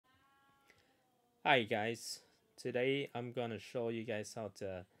Hi guys, today I'm gonna show you guys how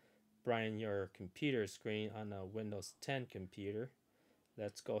to brighten your computer screen on a Windows 10 computer.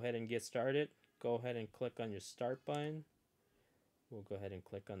 Let's go ahead and get started. Go ahead and click on your start button. We'll go ahead and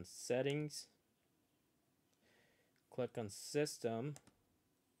click on settings, click on system,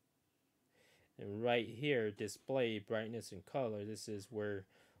 and right here display brightness and color. This is where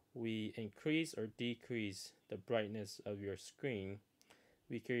we increase or decrease the brightness of your screen.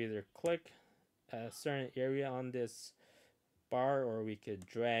 We could either click a certain area on this bar or we could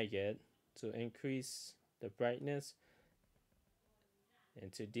drag it to increase the brightness,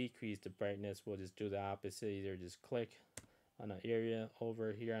 and to decrease the brightness we'll just do the opposite, either just click on an area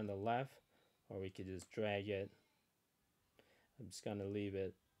over here on the left or we could just drag it. I'm just gonna leave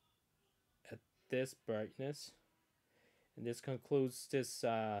it at this brightness, and this concludes this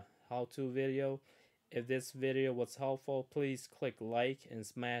how-to video. If this video was helpful, please click like and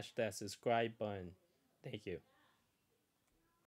smash that subscribe button. Thank you.